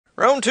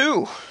Round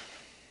two.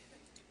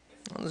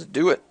 Let's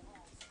do it.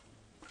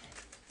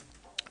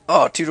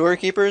 Oh, two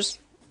doorkeepers?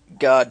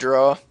 God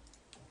draw.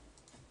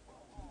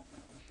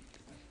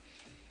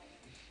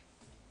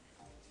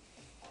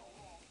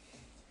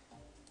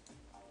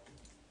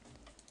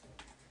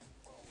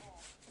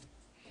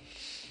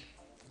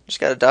 Just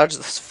gotta dodge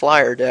this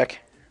flyer deck.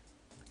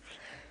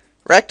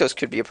 Rakdos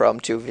could be a problem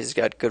too if he's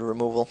got good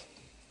removal.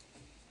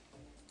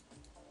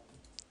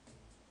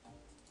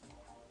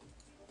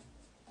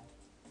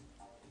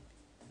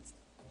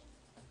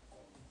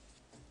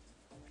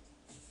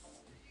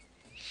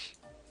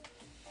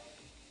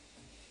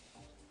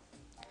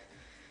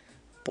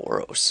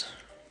 Boros.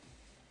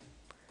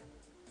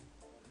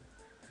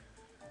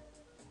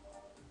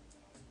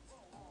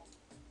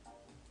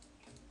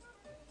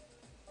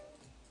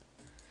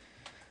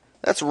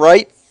 That's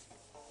right.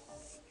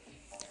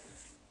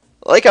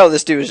 I like how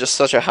this dude is just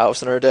such a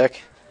house in our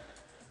deck.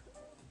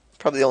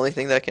 Probably the only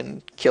thing that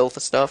can kill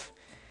the stuff.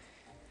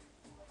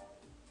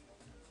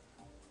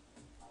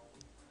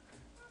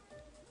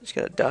 Just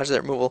gotta dodge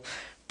that removal.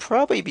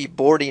 Probably be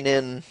boarding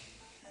in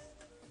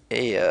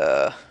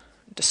a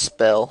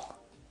Dispel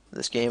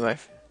this game.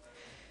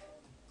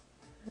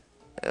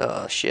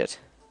 Oh shit.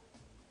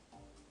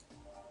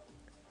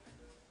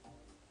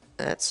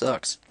 That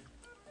sucks.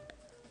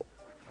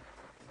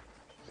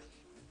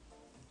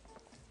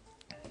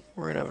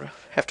 We're gonna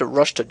have to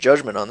rush to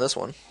judgment on this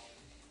one.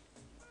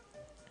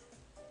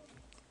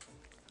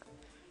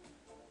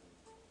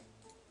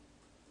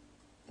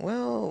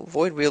 Well,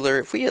 Void Wheeler,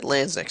 if we hit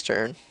lands next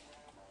turn,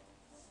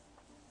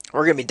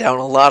 we're gonna be down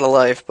a lot of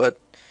life, but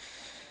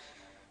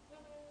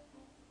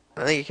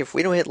I think if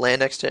we don't hit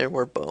land next turn,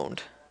 we're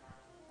boned.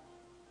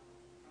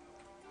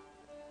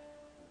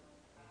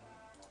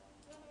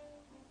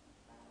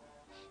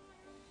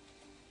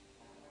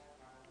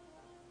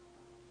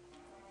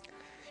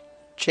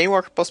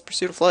 Chainwalker plus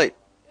Pursuit of Flight.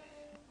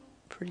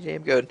 Pretty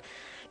damn good.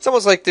 It's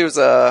almost like there's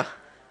a...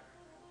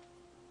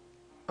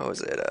 What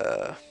was it?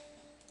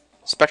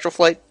 Spectral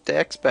Flight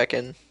decks back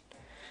in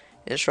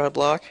Innistrad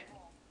block.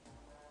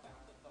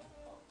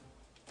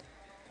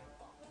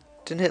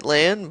 Didn't hit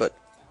land, but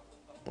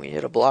we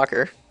hit a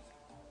blocker.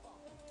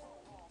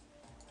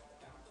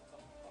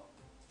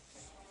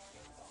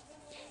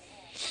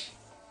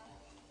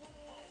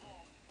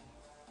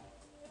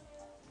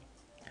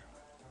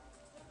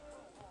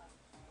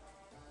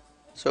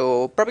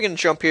 So, probably going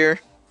to jump here.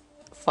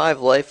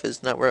 5 life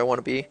is not where I want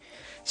to be.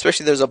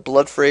 Especially there's a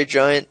Bloodfray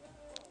Giant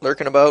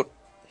lurking about.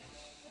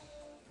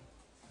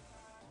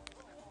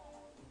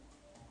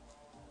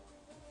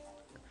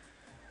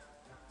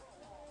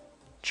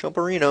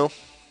 Chomperino.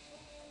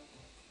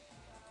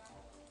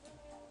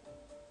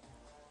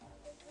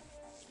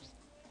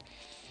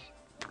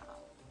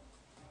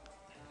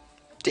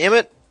 Damn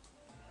it.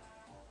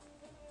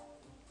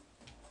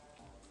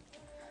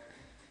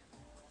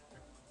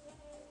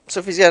 So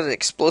if he's got an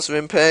explosive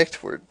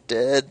impact, we're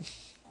dead.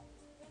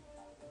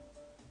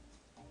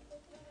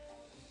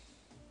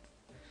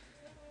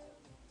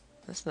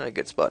 That's not a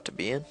good spot to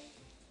be in.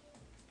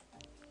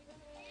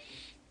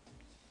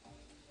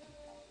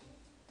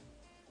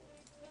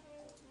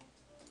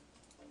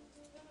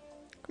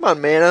 Come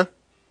on, mana.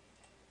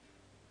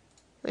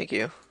 Thank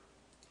you.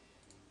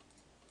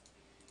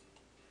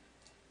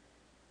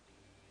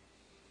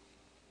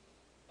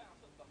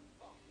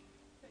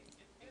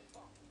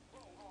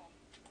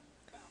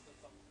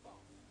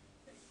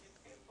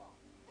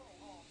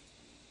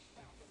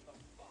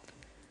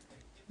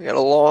 We got a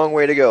long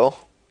way to go.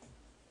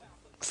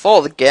 Fall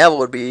of the Gavel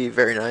would be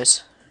very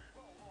nice.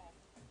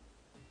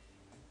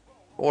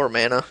 Or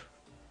mana.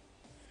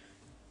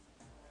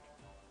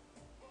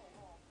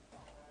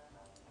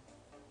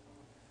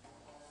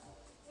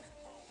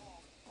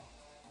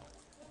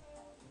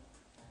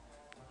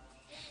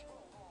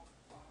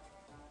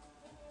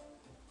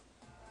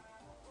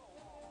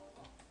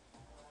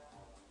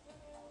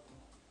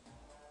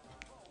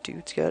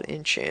 Dude's got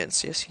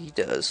enchants. Yes, he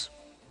does.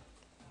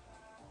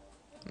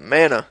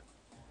 Mana.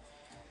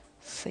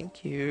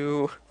 Thank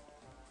you.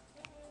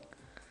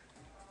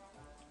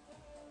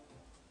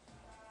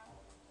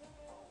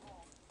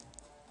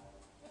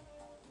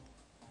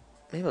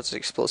 Maybe it's an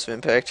explosive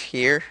impact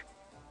here.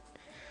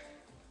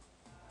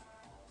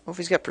 What if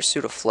he's got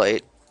Pursuit of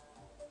Flight?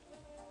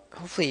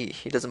 Hopefully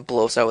he doesn't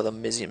blow us out with a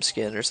Mizium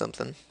skin or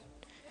something.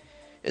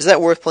 Is that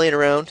worth playing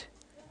around?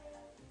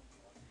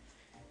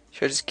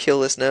 Should I just kill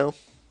this now?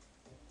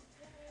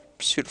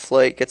 Pursuit of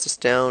Flight gets us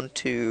down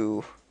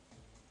to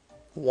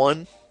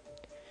 1.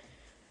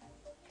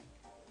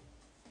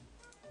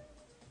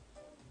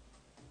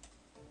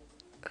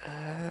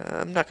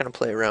 I'm not going to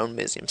play around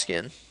Mizium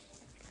skin.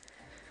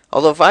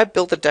 Although if I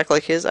built a deck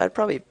like his, I'd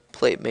probably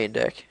play main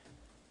deck.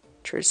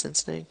 Trace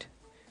Instinct.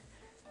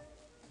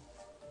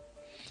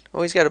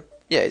 Oh, he's got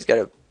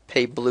to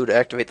pay blue to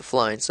activate the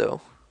flying,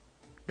 so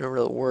you don't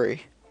really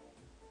worry.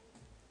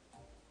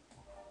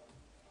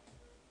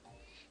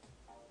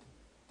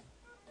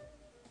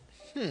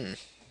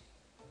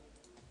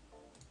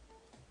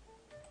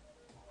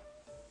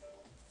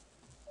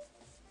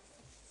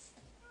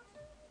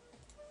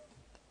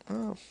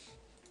 Oh,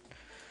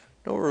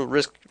 no real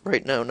risk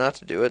right now not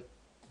to do it.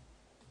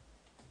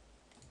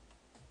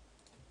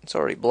 It's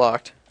already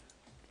blocked.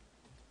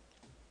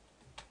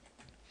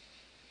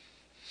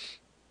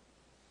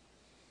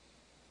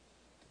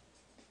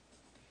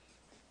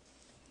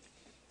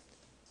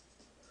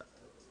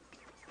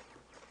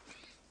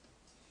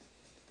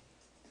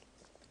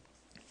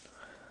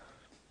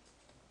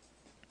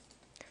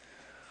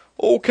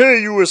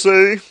 Okay,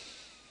 USA.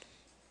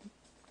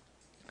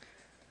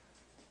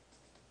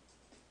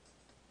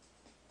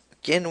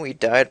 Again, we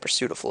died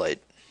Pursuit of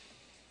Flight.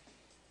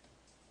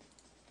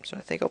 So I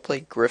think I'll play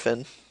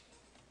Griffin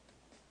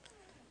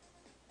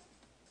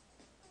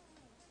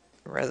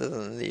rather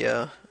than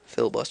the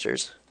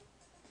filibusters.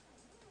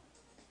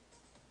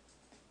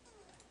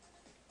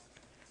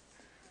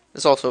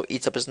 This also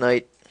eats up his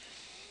knight.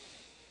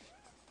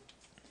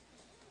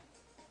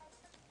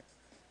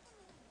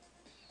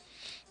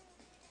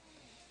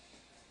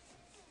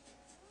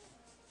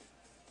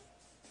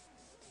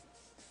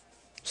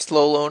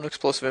 Slow low and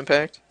explosive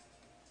impact.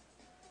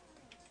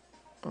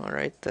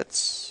 Alright,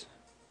 that's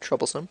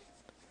troublesome.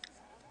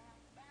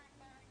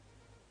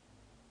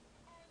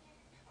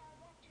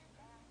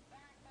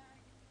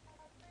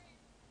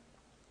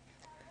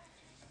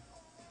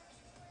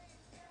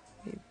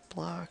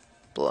 Block,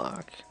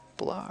 block,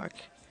 block,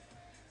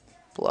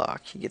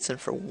 block. He gets in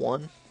for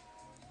 1.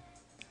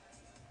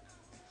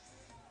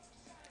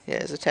 Yeah,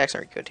 his attacks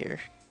aren't good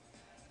here.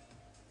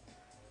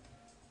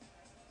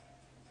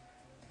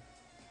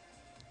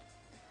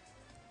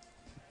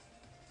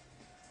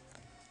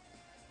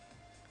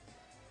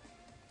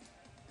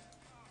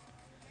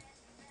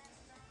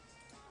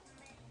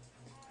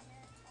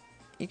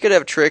 He could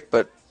have a trick,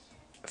 but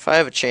if I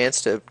have a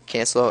chance to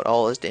cancel out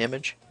all his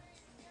damage,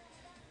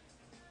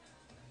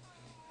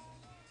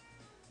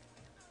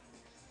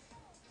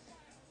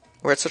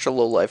 we're at such a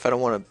low life, I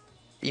don't want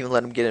to even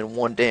let him get in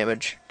 1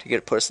 damage to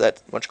put us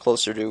that much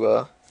closer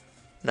to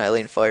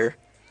annihilating fire.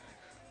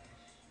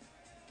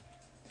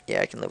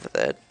 Yeah, I can live with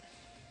that.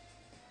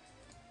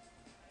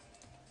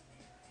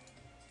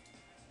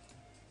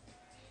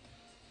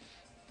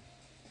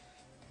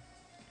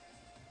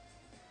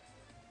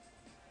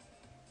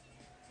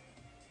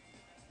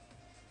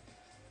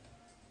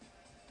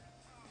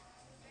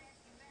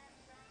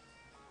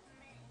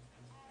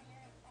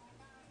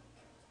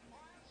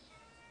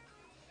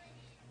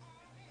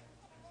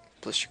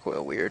 Blister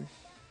Coil, weird.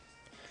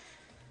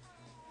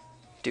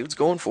 Dude's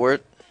going for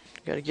it.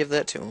 Gotta give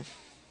that to him.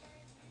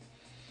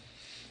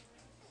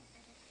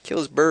 Kill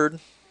his bird.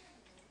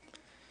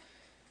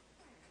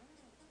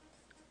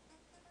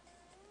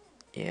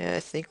 Yeah, I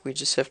think we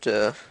just have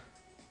to...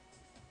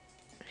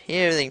 He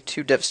had anything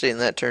too devastating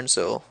that turn,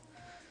 so...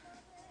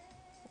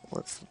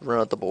 Let's run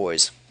out the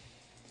boys.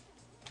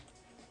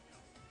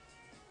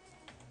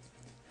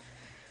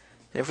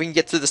 And if we can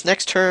get through this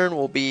next turn,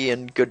 we'll be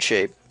in good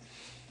shape.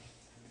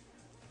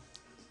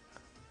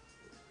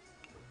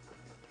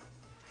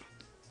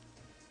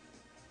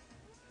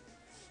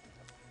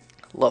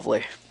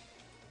 Lovely.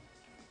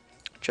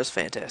 Just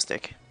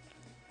fantastic.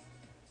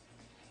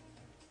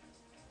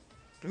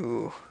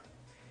 Ooh.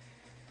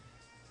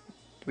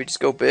 Do we just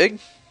go big?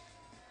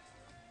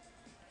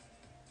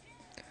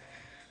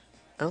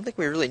 I don't think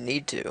we really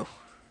need to.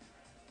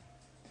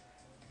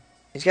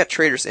 He's got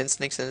Trader's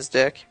Instincts in his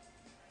deck.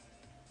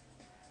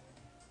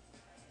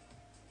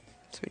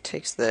 So he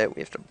takes that,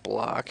 we have to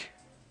block.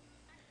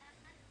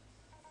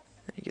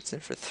 And he gets in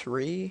for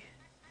 3.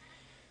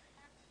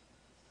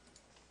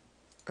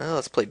 Oh,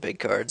 let's play big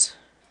cards.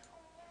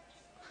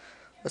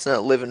 Let's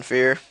not live in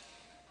fear.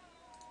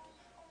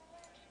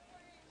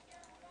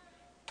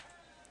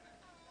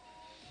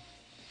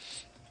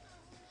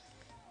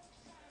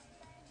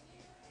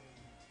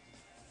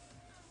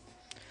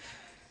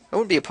 I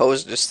wouldn't be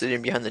opposed to just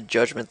sitting behind the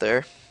judgment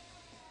there.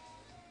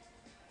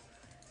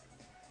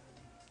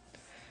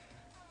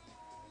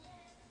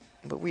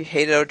 But we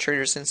hated out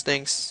Trader's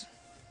Instincts.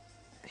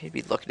 He'd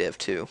be lucky to have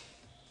 2.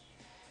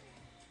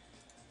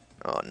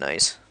 Oh,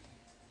 nice.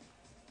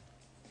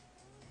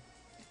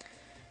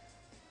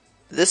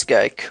 This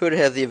guy could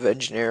have the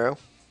Avenging Arrow.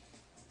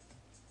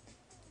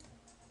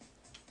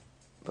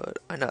 But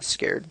I'm not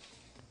scared.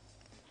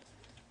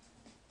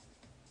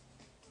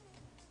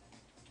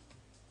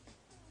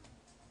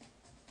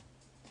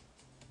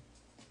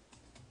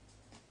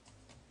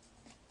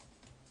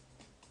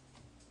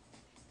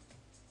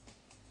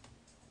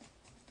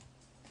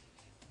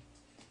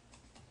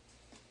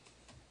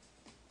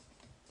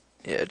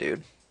 Yeah,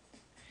 dude.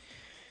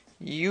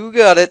 You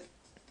got it.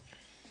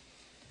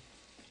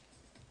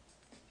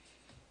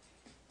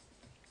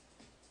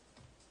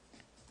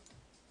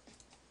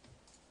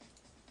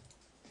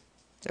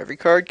 Every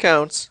card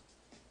counts.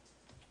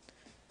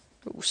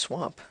 Ooh,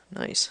 Swamp.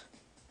 Nice.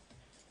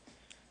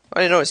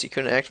 I didn't notice you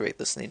couldn't activate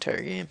this in the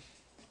entire game.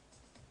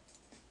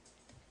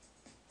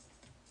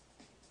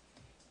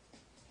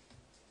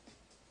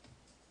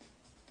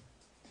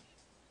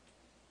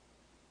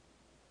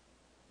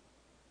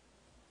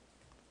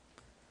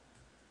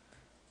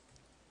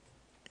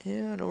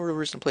 Yeah, no real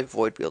reason to play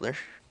Void Wielder.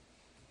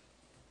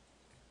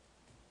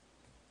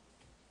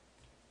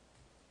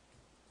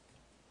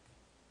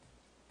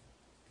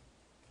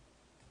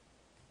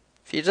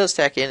 If he does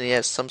attack in and he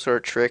has some sort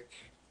of trick,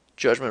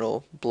 Judgment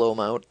will blow him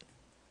out.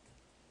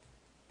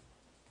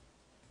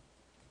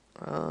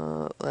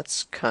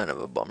 That's kind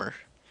of a bummer.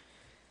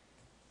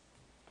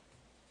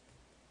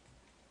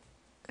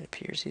 It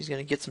appears he's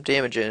going to get some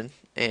damage in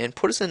and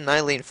put us in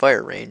Annihilating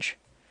Fire range.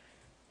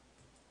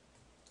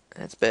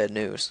 That's bad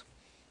news.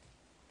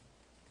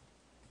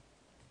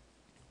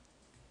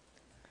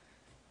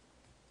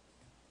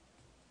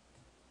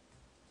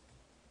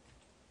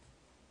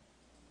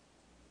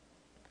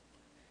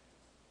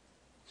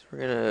 So we're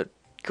going to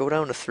go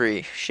down to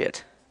 3.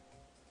 Shit.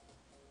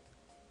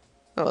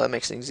 Oh, that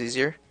makes things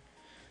easier.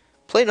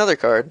 Play another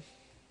card.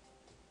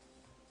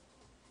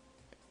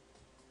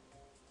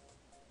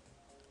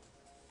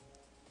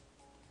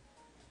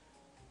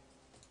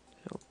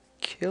 He'll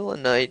kill a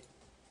knight,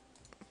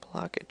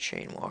 block a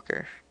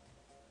Chainwalker.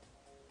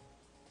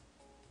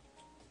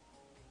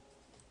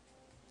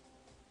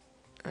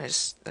 I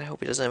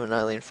hope he doesn't have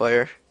Annihilating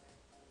Fire.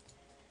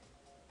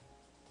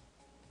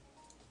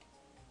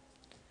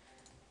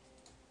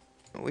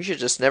 We should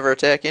just never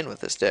attack in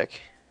with this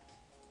deck.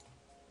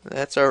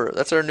 That's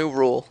our new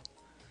rule.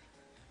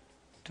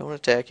 Don't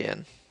attack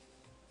in.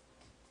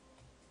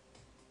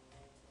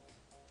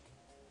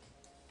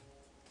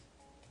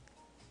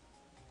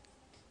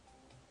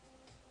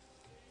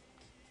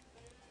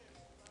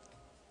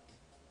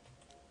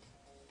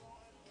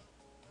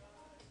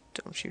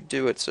 Don't you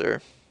do it,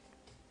 sir.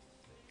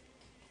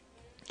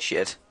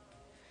 Shit.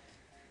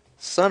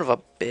 Son of a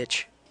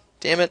bitch.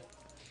 Damn it.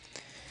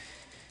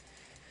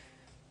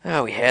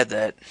 Oh, we had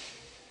that.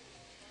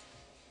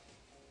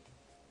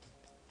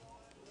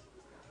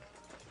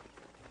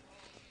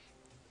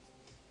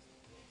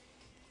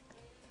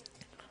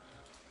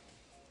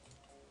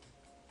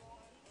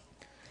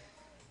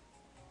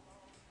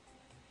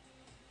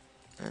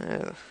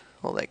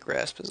 All that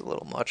grasp is a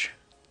little much.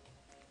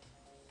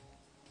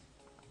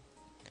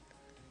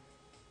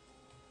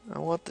 I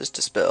want this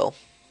Dispel.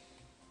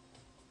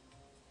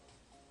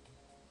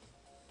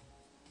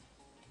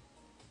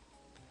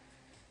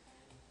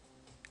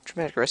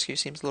 Dramatic Rescue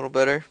seems a little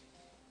better.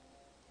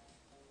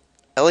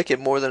 I like it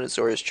more than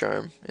Azorius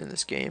Charm in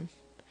this game.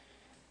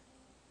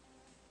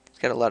 It's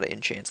got a lot of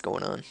enchants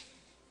going on.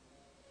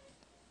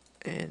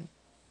 And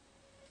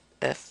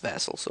F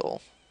Vassal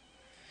Soul.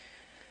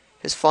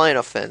 His flying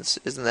offense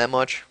isn't that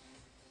much.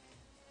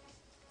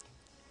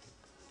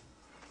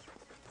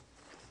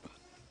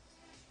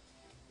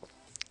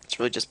 It's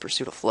really just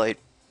Pursuit of Flight.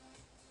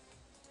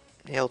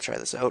 Yeah, I'll try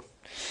this out.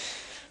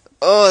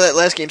 Oh, that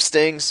last game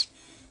stings.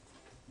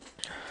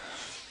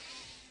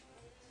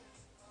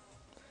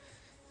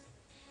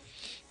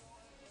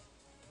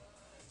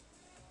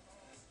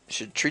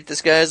 Should treat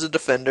this guy as a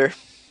defender.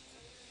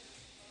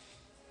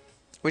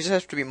 We just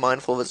have to be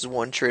mindful of his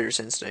one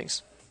Trader's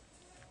Instincts.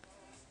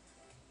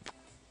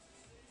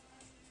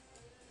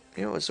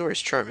 You know,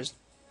 Azorius Charm is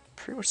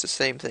pretty much the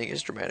same thing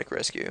as Dramatic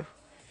Rescue.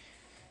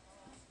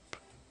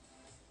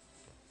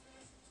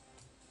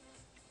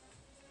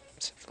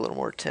 Except a little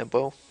more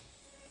tempo.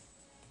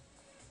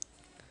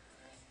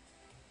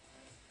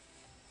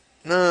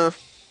 No,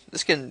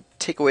 this can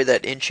take away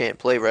that enchant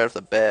play right off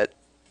the bat.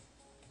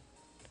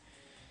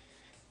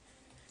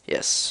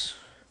 Yes.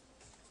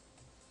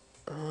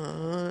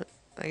 I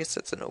guess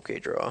that's an okay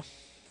draw.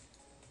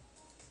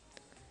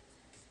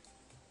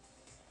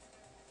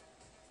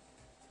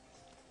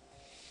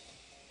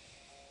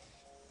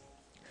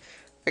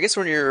 I guess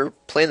when you're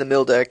playing the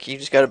mill deck, you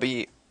just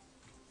you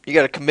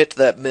gotta commit to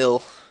that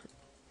mill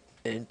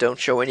and don't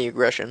show any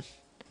aggression.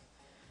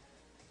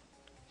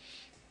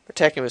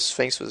 Attacking with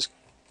Sphinx was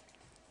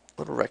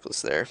a little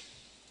reckless there.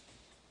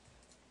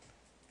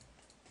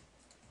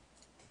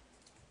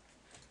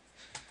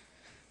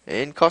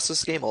 And cost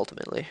us the game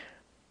ultimately.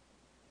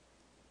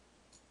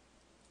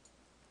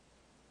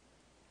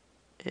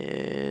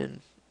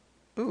 And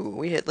ooh,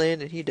 we hit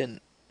land and he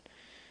didn't.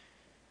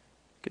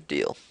 Good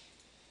deal.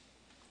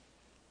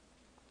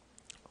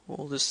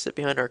 We'll just sit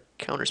behind our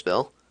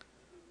counterspell.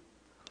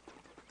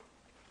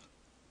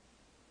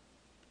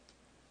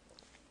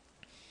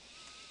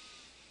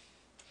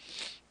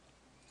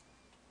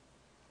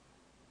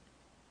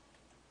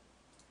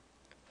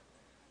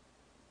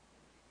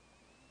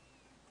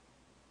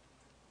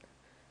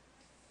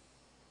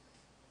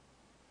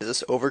 Is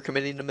this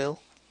overcommitting to mill?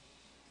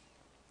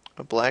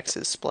 A black's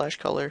his splash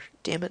color.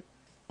 Damn it.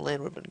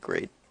 Land would have been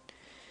great.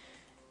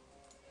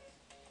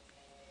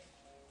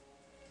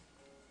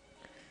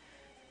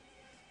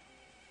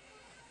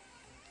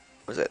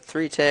 Was at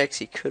 3 attacks,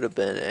 he could have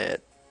been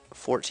at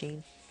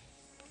 14.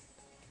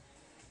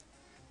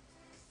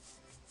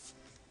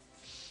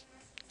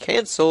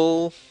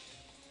 Cancel.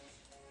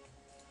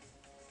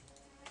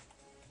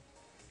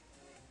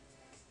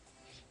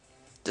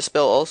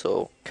 Dispel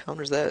also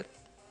counters that.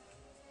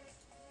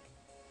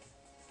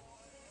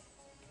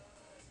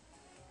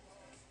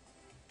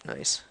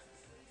 Nice.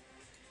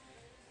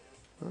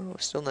 Oh,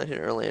 still not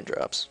hitting our land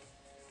drops.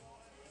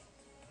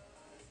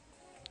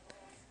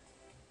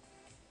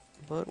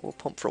 But we'll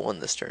pump for 1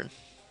 this turn.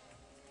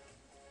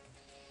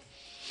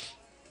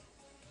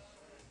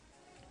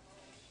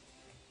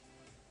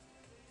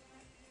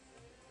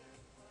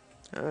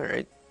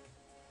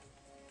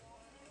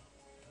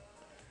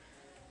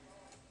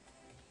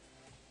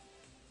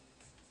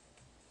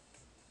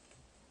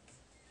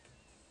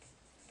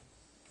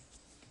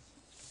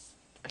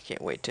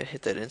 can't wait to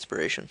hit that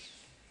inspiration.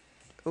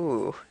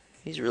 Ooh,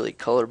 he's really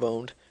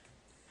color-boned.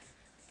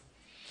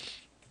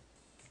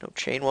 No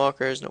chain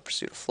walkers, no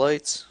pursuit of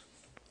flights.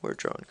 We're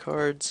drawing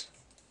cards.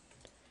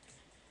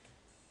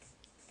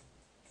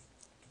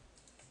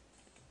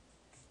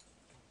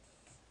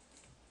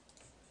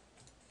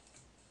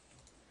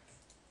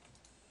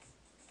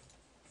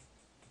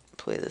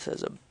 Play this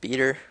as a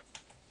beater.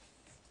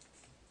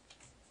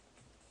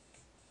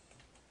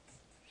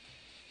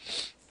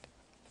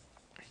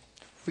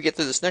 If we get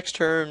through this next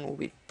turn, we'll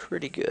be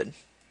pretty good.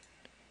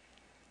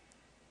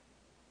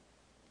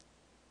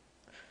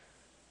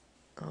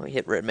 Oh, he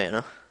hit red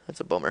mana. That's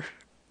a bummer.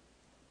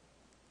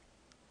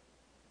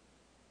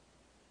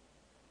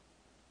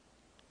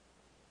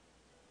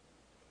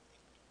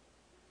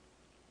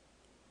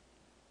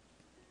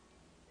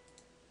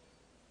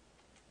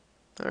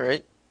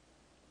 Alright.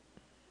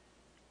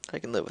 I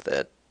can live with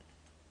that.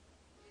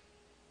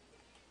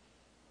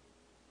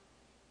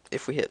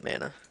 If we hit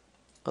mana.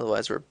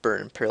 Otherwise, we're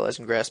burning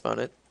Paralyzing Grasp on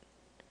it.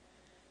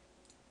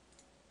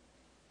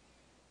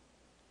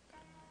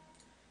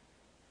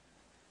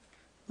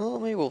 Well,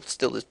 maybe we'll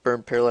still just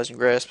burn Paralyzing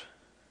Grasp.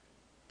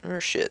 Or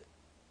shit.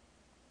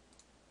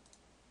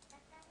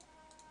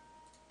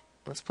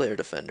 Let's play our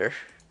Defender.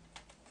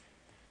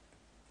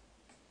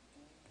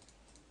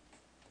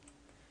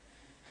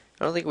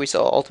 I don't think we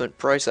saw ultimate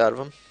price out of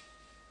him.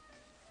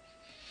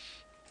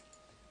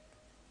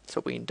 Let's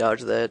hope we can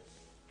dodge that.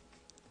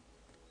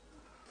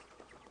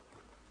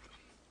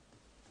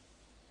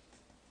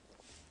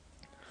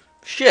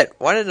 Shit,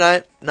 why did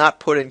I not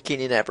put in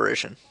Kenyan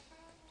Apparition?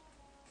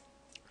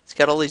 It's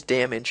got all these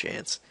damn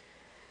enchants.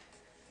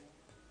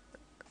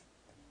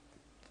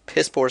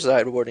 Piss poor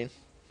sideboarding.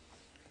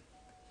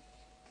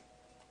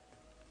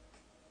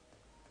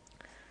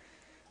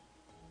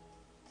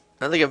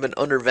 I think I've been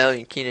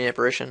undervaluing Kenyan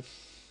Apparition.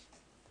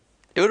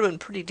 It would have been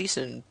pretty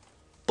decent in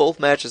both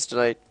matches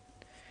tonight.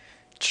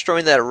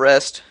 Destroying that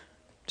arrest,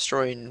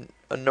 destroying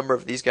a number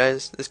of these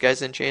guys, this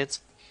guy's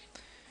enchants.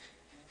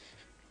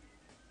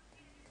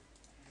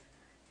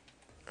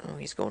 Oh,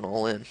 he's going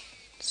all in.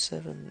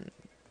 7,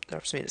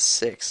 drops me to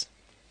 6.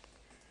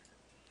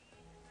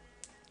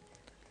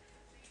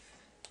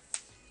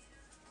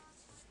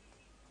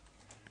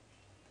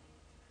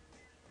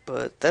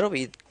 But that'll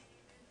be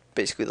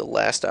basically the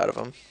last out of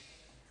him.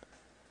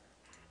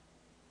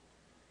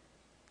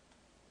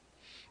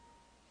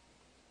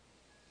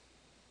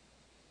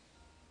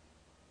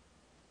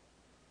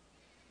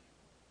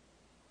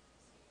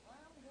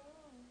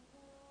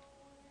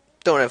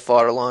 Don't have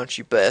fodder launch,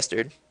 you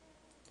bastard.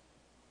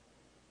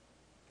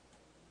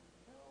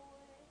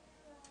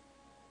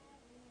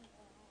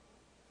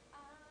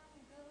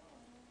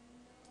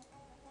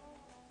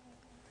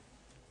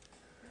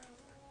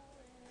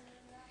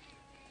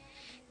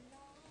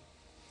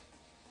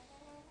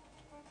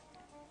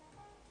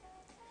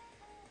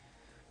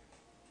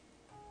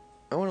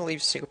 I want to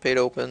leave Syncopate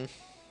open.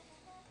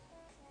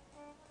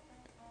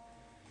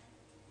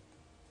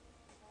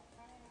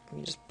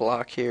 We just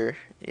block here.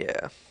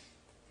 Yeah.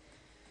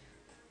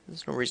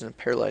 There's no reason to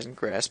paralyze and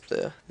grasp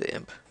the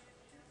imp.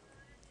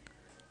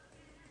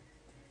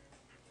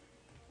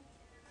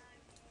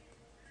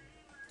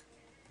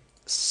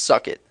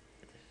 Suck it.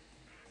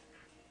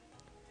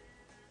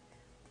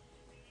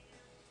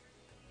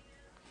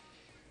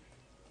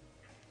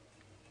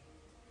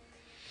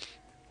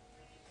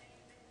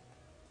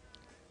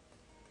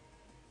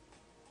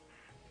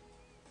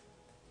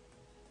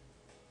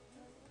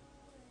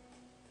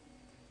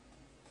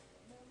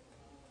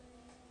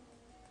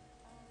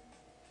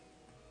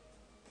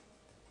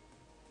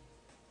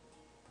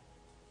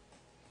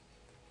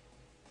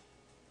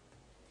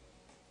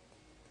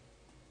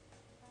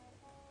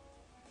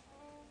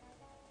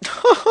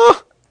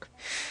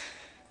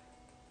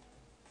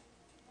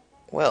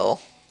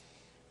 Well,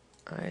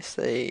 I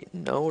say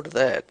no to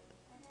that.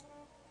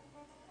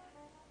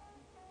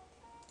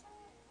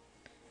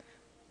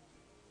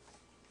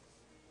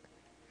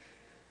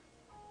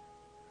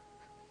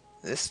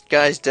 This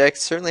guy's deck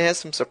certainly has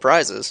some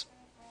surprises.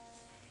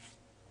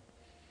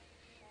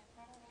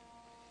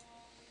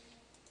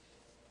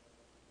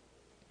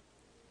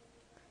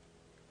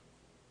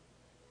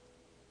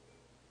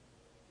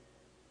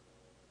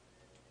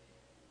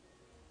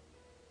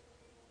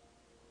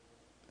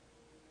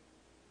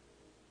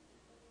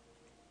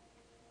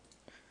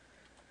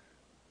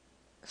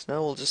 So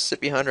now we'll just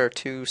sit behind our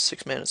 2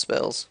 6-mana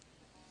spells.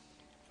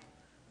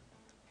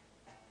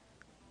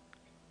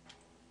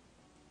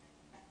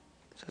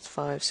 So that's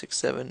 5, 6,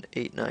 7,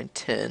 8, 9,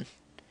 10.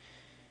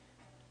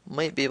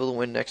 Might be able to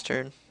win next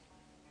turn.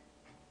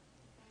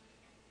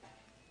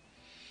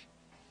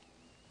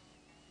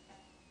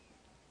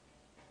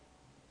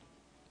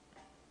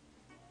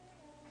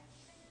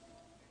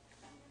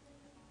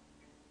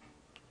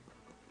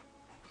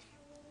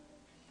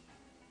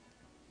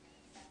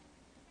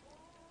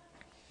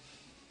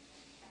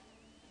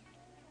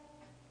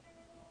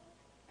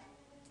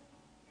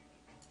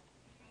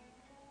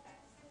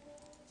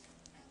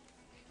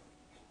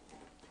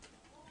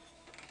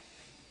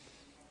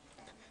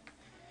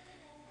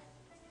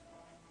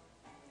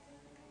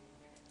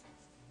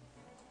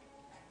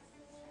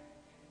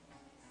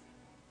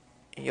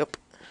 Yup.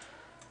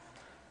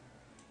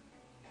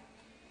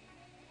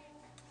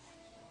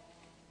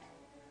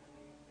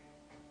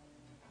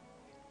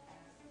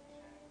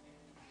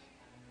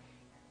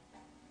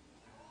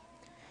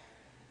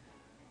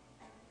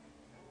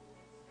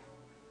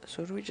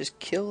 So do we just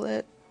kill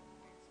that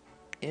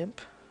imp?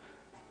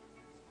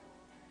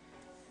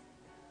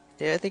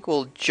 Yeah, I think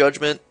we'll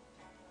Judgment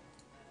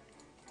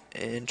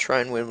and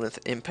try and win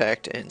with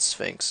Impact and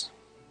Sphinx.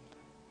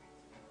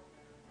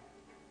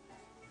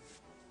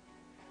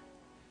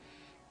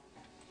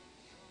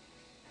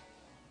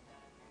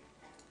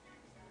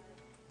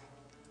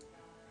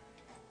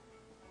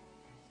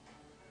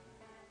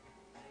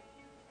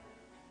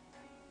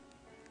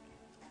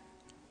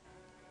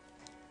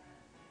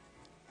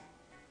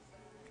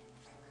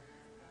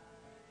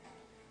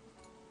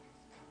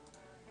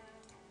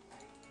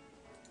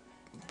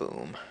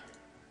 Boom.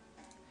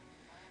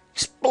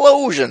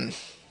 Explosion!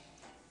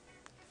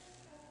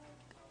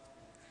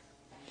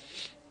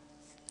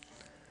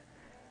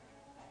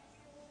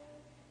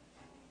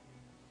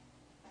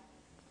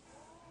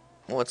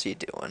 What's he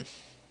doing?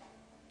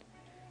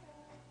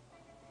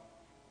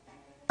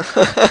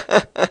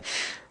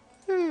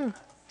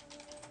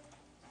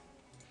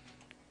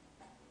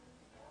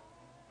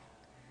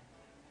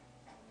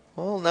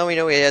 Well, now we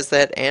know he has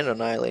that and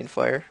Annihilating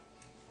Fire.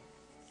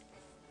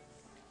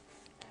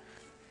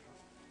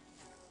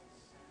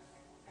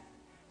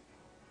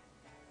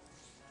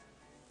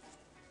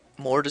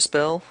 More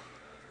Dispel.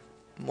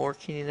 More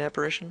Keening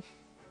Apparition.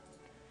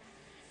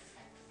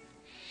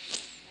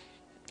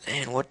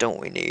 And what don't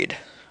we need?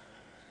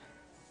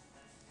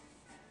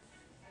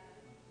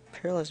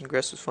 Paralyzing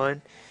Grasp was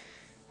fine.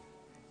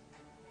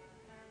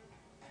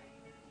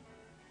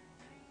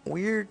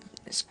 Weird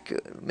is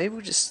good. Maybe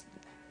we just...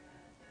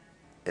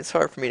 It's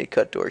hard for me to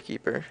cut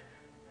Doorkeeper.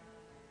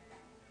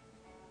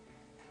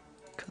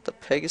 Cut the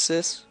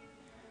Pegasus.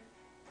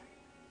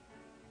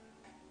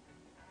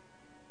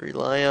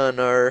 Rely on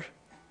our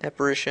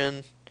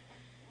Apparition,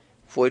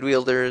 Void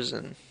Wielders,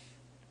 and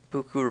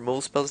Buku removal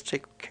spells to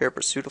take care of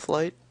Pursuit of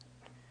Flight.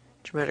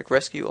 Dramatic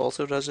Rescue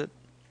also does it.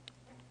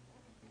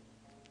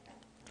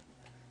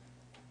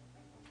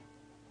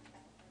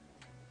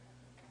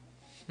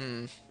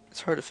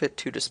 It's hard to fit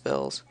 2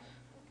 Dispels.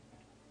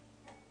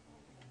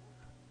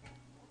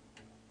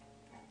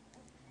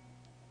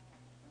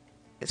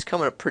 It's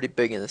coming up pretty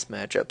big in this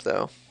matchup,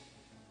 though.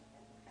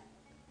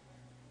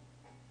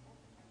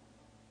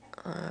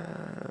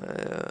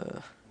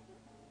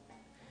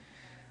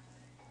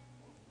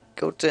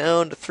 Go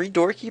down to 3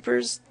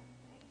 Doorkeepers.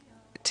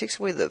 It takes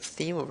away the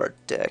theme of our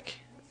deck.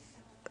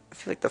 I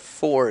feel like the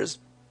 4 is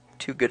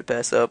too good to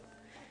pass up.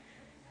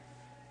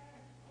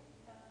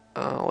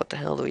 Oh, what the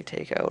hell do we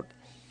take out?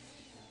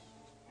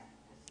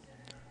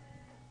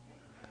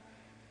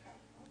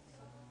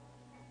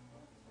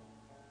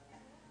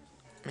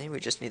 Maybe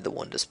we just need the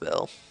 1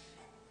 Dispel.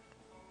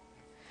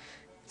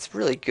 It's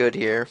really good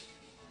here.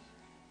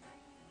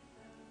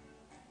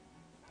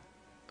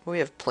 We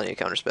have plenty of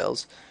counter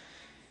spells.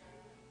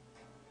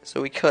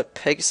 So we cut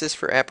Pegasus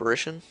for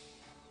Apparition.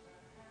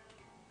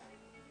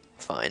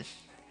 Fine.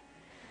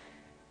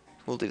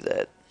 We'll do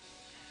that.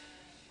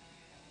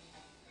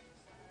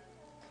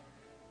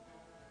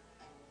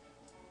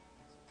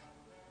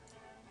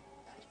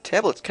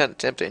 Tablet's kind of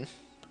tempting.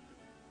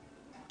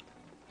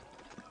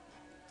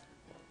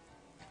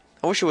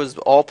 I wish it was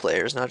all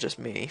players, not just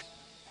me.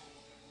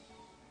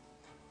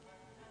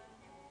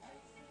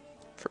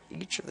 For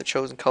each of the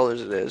chosen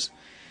colors it is.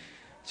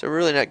 So we're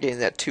really not getting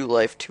that 2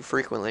 life too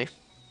frequently.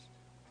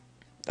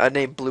 I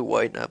named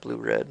blue-white, not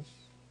blue-red.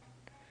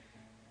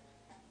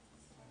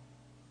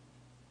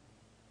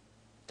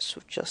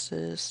 Swift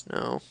Justice,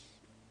 no.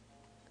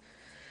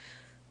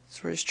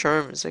 Sword's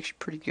Charm is actually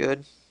pretty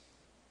good.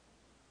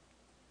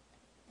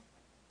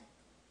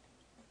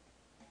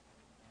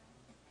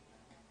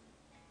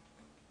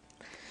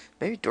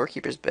 Maybe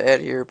Doorkeeper's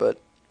bad here,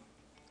 but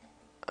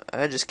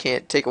I just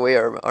can't take away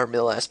our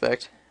mill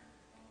aspect.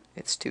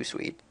 It's too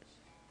sweet.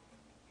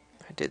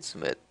 I did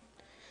submit.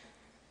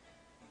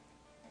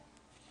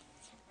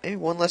 Maybe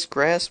 1 less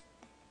Grasp,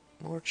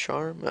 more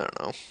Charm, I don't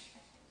know.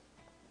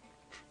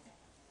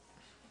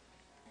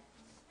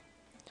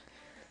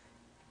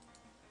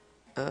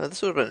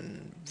 This would have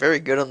been very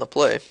good on the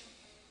play.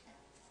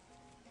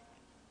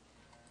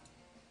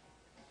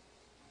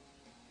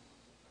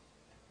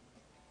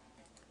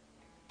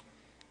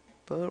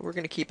 But we're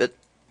going to keep it.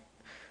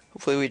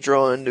 Hopefully we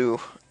draw into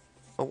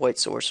a white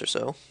source or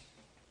so.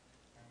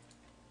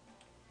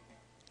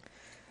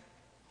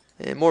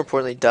 And more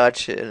importantly,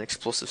 dodge an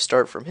explosive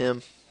start from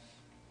him.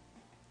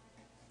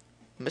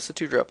 Miss a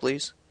 2-drop,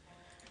 please.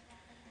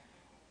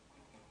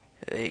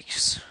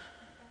 Yikes.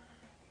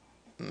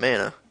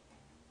 Mana.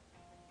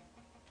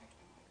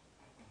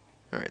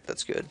 Alright,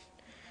 that's good.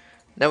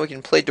 Now we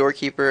can play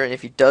Doorkeeper, and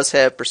if he does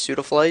have Pursuit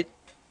of Flight,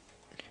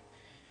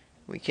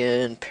 we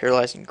can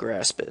Paralyze and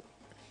Grasp it.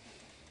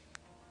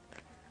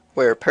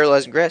 Where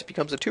Paralyze and Grasp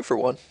becomes a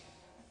 2-for-1.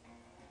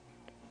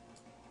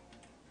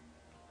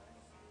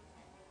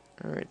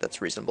 Alright,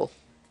 that's reasonable.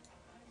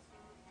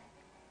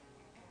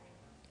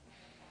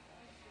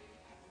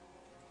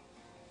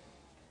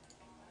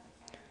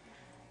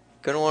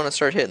 Gonna want to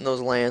start hitting those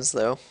lands,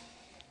 though.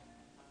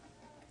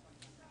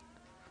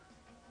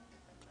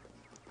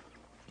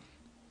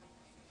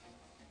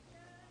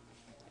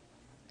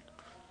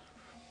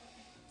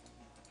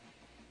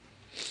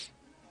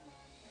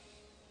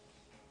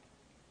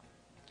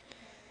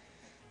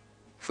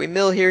 If we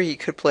mill here, he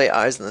could play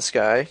Eyes in the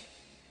Sky,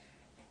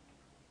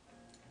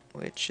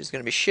 which is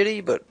going to be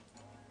shitty, but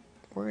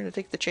we're going to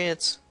take the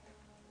chance.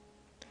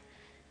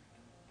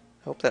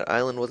 Hope that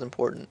island was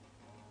important.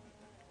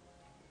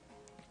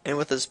 And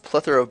with his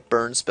plethora of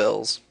burn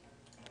spells,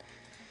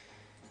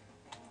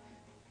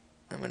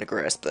 I'm going to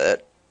grasp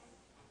that.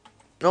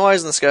 No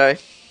Eyes in the Sky.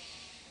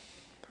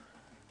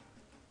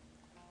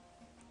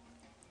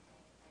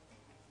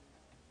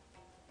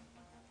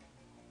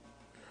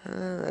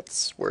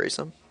 That's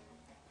worrisome.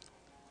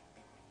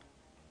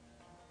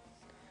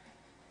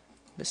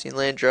 Missing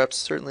land drops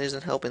certainly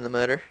isn't helping the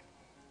matter.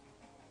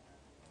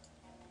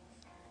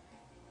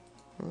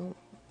 Well,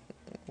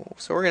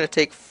 so we're going to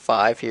take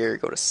 5 here,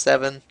 go to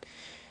 7.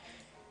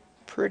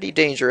 Pretty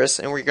dangerous,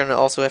 and we're going to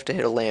also have to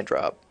hit a land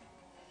drop.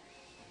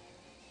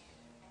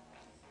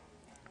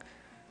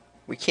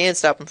 We can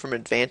stop him from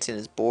advancing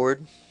his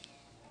board.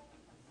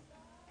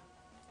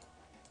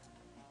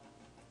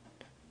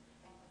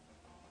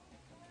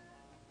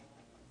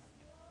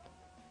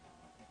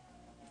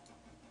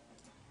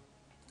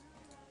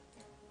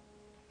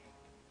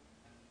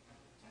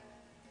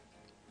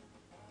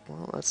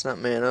 Well, that's not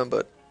mana,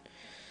 but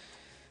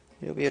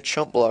it'll be a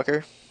chump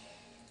blocker.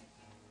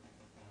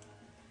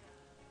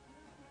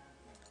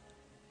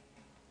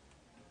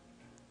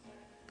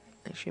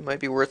 Actually, it might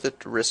be worth it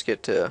to risk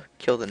it to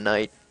kill the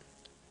knight.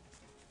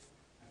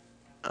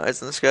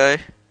 Eyes in the Sky.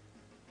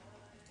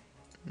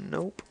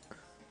 Nope.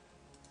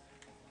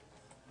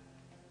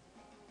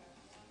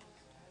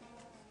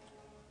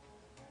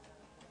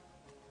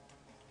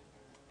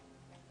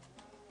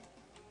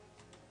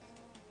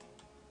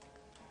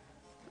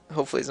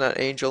 Hopefully it's not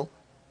Angel.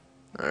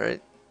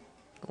 Alright.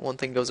 One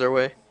thing goes our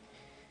way.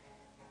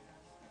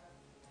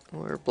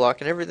 We're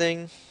blocking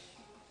everything.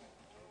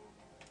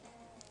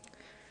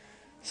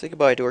 Say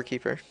goodbye,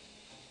 Doorkeeper.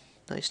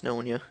 Nice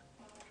knowing you.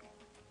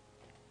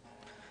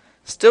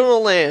 Still no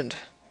land.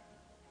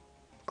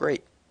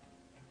 Great.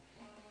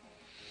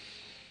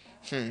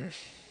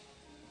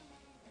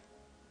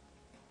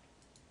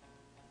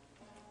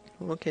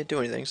 Well, can't do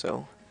anything,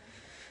 so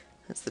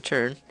that's the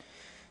turn.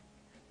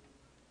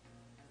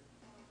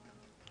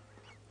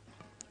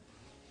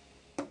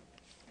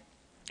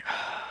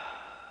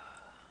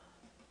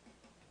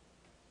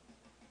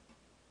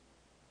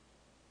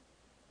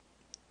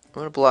 I'm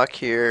going to block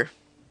here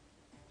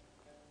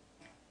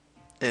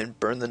and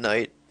burn the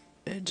knight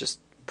and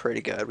just pray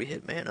to God we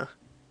hit mana.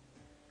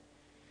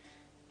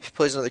 If he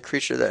plays another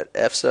creature that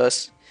F's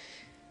us,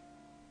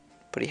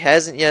 but he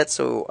hasn't yet,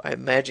 so I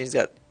imagine he's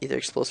got either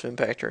Explosive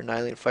Impact or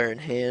Annihilating Fire in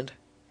hand.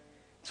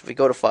 So if we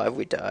go to 5,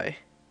 we die.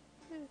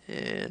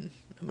 And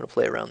I'm going to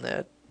play around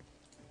that.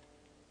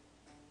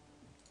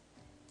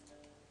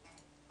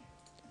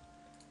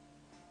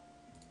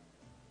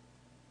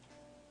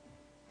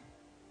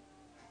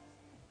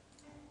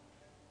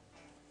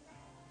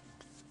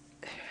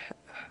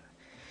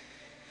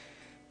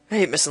 I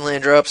hate missing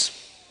land drops.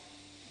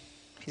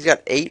 He's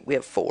got 8, we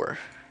have 4.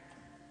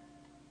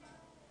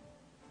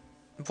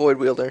 Void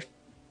Wielder.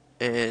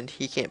 And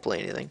he can't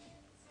play anything.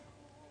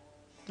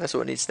 That's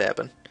what needs to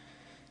happen.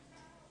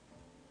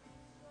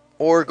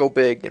 Or go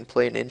big and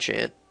play an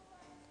enchant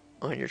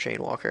on your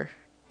Chainwalker.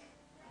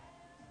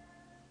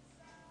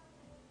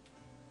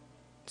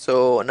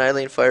 So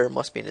Annihilating Fire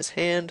must be in his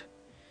hand.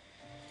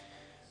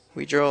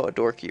 We draw a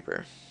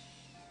Doorkeeper.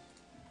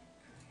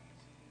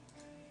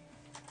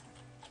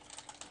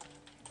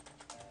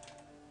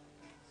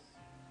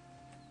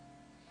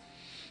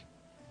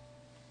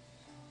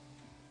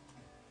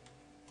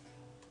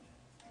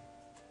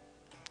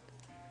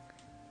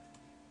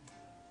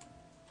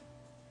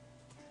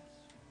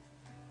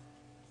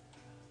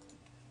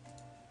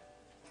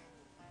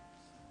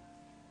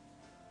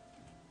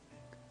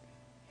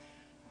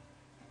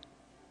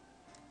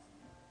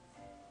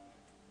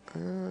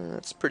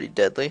 That's pretty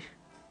deadly.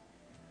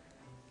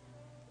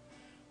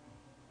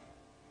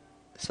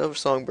 Silver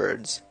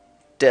Songbirds.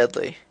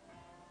 Deadly.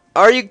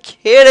 Are you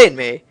kidding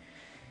me?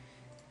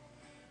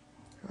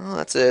 Oh,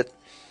 that's it.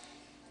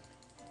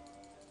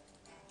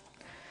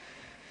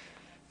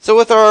 So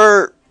with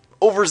our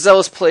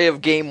overzealous play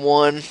of game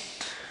 1,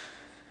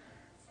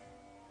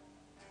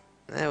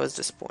 that was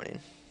disappointing.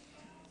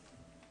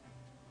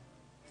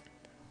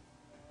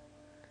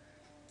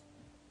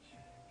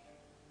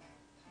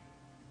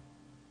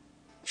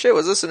 Shit,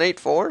 was this an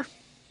 8-4?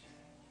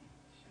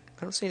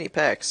 I don't see any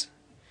packs.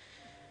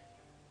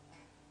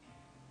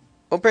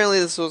 Well,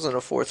 apparently this wasn't a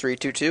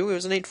 4-3-2-2, it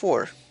was an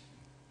 8-4.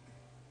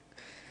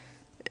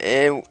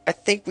 And I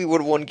think we would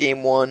have won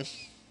game 1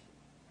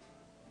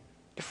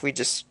 if we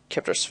just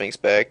kept our Sphinx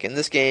back. In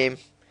this game,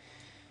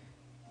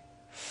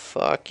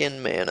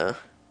 fucking mana.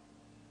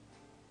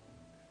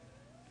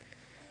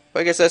 But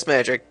I guess that's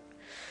magic.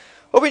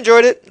 Hope you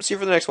enjoyed it. See you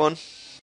for the next one.